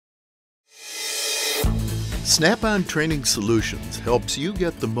Snap-on Training Solutions helps you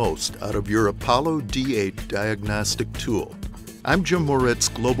get the most out of your APOLLO-D8 diagnostic tool. I'm Jim Moritz,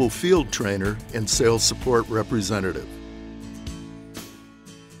 Global Field Trainer and Sales Support Representative.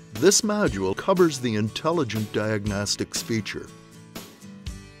 This module covers the Intelligent Diagnostics feature.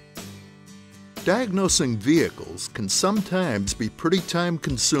 Diagnosing vehicles can sometimes be pretty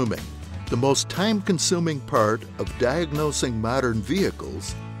time-consuming. The most time-consuming part of diagnosing modern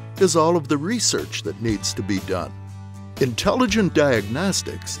vehicles is all of the research that needs to be done. Intelligent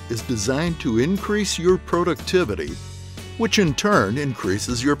Diagnostics is designed to increase your productivity, which in turn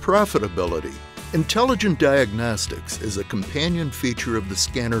increases your profitability. Intelligent Diagnostics is a companion feature of the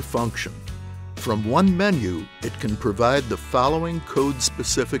scanner function. From one menu, it can provide the following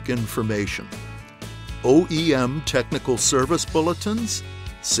code-specific information: OEM technical service bulletins,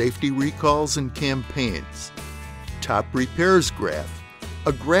 safety recalls and campaigns, top repairs graph,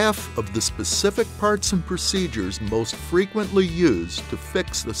 a graph of the specific parts and procedures most frequently used to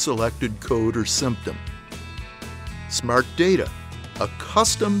fix the selected code or symptom, smart data, a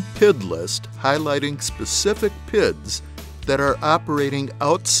custom PID list highlighting specific PIDs that are operating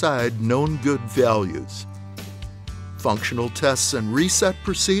outside known good values, functional tests and reset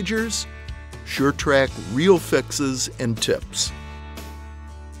procedures, SureTrack real fixes and tips.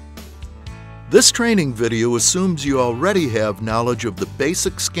 This training video assumes you already have knowledge of the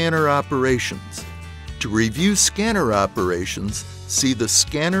basic scanner operations. To review scanner operations, see the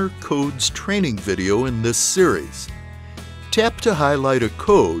Scanner Codes training video in this series. Tap to highlight a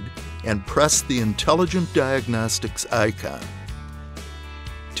code and press the Intelligent Diagnostics icon.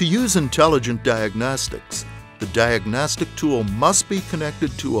 To use Intelligent Diagnostics, the diagnostic tool must be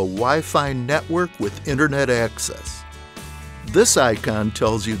connected to a Wi-Fi network with internet access. This icon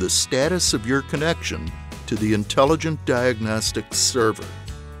tells you the status of your connection to the Intelligent Diagnostics server.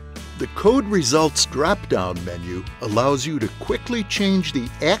 The Code Results drop-down menu allows you to quickly change the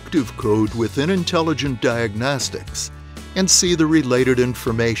active code within Intelligent Diagnostics and see the related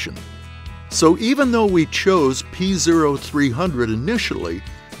information. So even though we chose P0300 initially,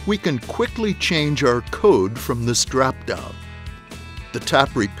 we can quickly change our code from this drop-down. The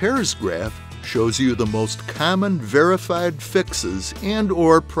top repairs graph shows you the most common verified fixes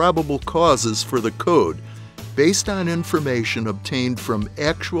and/or probable causes for the code based on information obtained from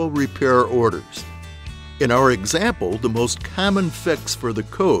actual repair orders. In our example, the most common fix for the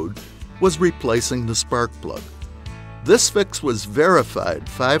code was replacing the spark plug. This fix was verified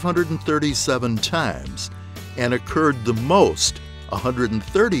 537 times and occurred the most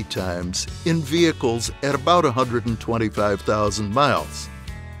 130 times in vehicles at about 125,000 miles.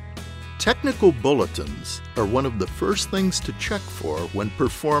 Technical bulletins are one of the first things to check for when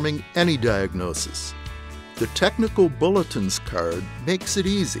performing any diagnosis. The Technical Bulletins card makes it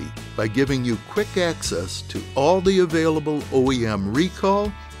easy by giving you quick access to all the available OEM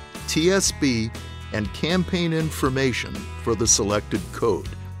recall, TSB, and campaign information for the selected code.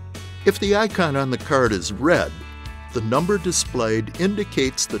 If the icon on the card is red, the number displayed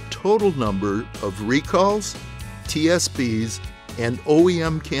indicates the total number of recalls, TSBs, and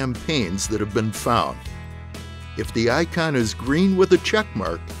OEM campaigns that have been found. If the icon is green with a check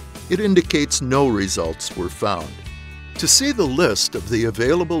mark, it indicates no results were found. To see the list of the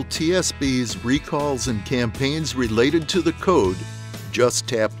available TSBs, recalls, and campaigns related to the code, just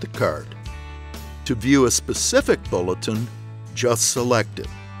tap the card. To view a specific bulletin, just select it.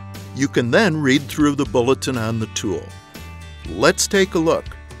 You can then read through the bulletin on the tool. Let's take a look.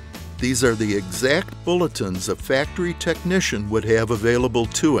 These are the exact bulletins a factory technician would have available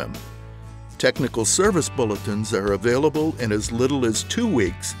to him. Technical service bulletins are available in as little as 2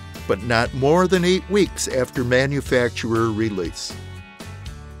 weeks, but not more than 8 weeks after manufacturer release.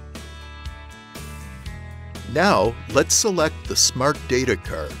 Now, let's select the Smart Data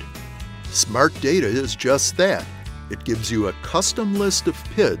card. Smart Data is just that. It gives you a custom list of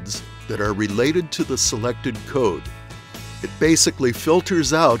PIDs that are related to the selected code. It basically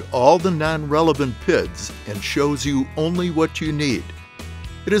filters out all the non-relevant PIDs and shows you only what you need.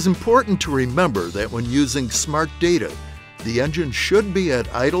 It is important to remember that when using Smart Data, the engine should be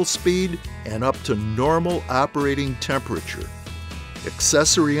at idle speed and up to normal operating temperature.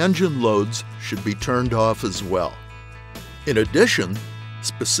 Accessory engine loads should be turned off as well. In addition,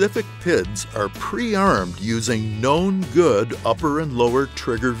 specific PIDs are pre-armed using known good upper and lower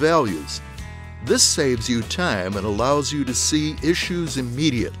trigger values. This saves you time and allows you to see issues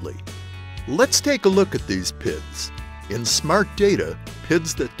immediately. Let's take a look at these PIDs. In Smart Data,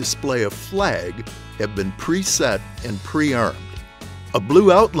 PIDs that display a flag have been preset and pre-armed. A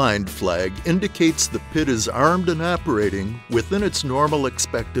blue outlined flag indicates the PID is armed and operating within its normal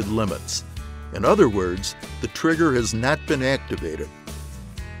expected limits. In other words, the trigger has not been activated.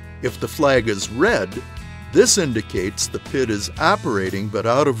 If the flag is red, this indicates the PID is operating but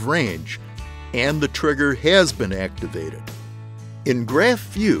out of range, and the trigger has been activated. In Graph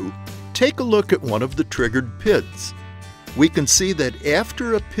View, take a look at one of the triggered PIDs. We can see that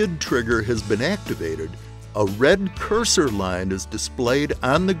after a PID trigger has been activated, a red cursor line is displayed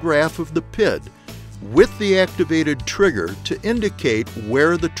on the graph of the PID with the activated trigger to indicate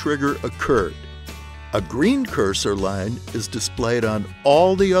where the trigger occurred. A green cursor line is displayed on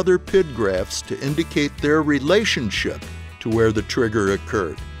all the other PID graphs to indicate their relationship to where the trigger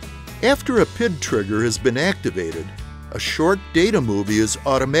occurred. After a PID trigger has been activated, a short data movie is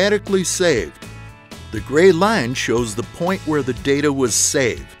automatically saved. The gray line shows the point where the data was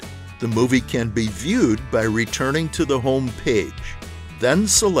saved. The movie can be viewed by returning to the home page. Then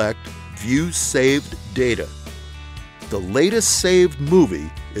select View Saved Data. The latest saved movie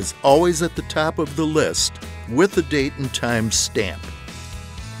is always at the top of the list with the date and time stamp.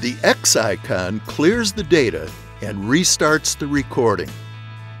 The X icon clears the data and restarts the recording.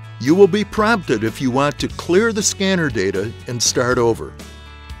 You will be prompted if you want to clear the scanner data and start over.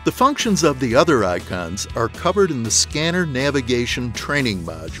 The functions of the other icons are covered in the Scanner Navigation training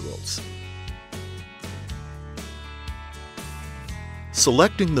modules.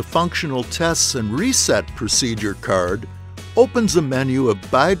 Selecting the Functional Tests and Reset Procedure card opens a menu of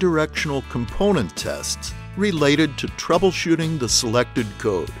bidirectional component tests related to troubleshooting the selected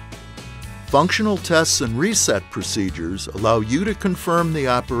code. Functional tests and reset procedures allow you to confirm the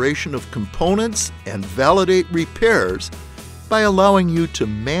operation of components and validate repairs by allowing you to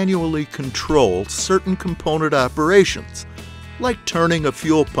manually control certain component operations, like turning a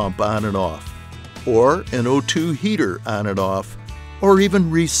fuel pump on and off, or an O2 heater on and off, or even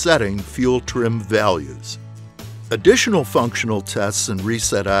resetting fuel trim values. Additional functional tests and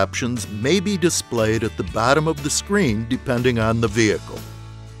reset options may be displayed at the bottom of the screen depending on the vehicle.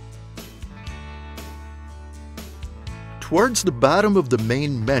 Towards the bottom of the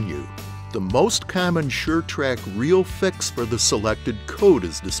main menu, the most common SureTrack real fix for the selected code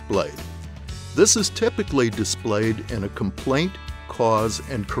is displayed. This is typically displayed in a complaint, cause,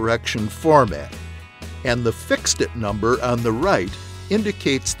 and correction format, and the Fixed It number on the right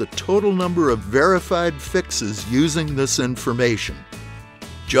indicates the total number of verified fixes using this information.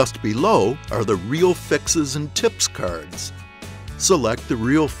 Just below are the Real Fixes and Tips cards. Select the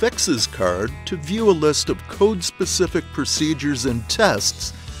Real Fixes card to view a list of code-specific procedures and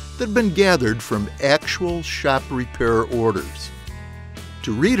tests that have been gathered from actual shop repair orders.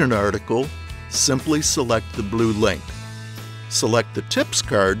 To read an article, simply select the blue link. Select the Tips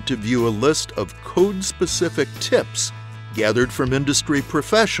card to view a list of code-specific tips gathered from industry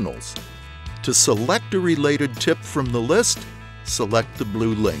professionals. To select a related tip from the list, select the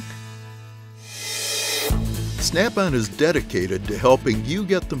blue link. Snap-on is dedicated to helping you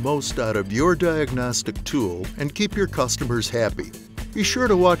get the most out of your diagnostic tool and keep your customers happy. Be sure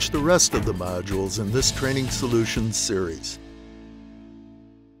to watch the rest of the modules in this Training Solutions series.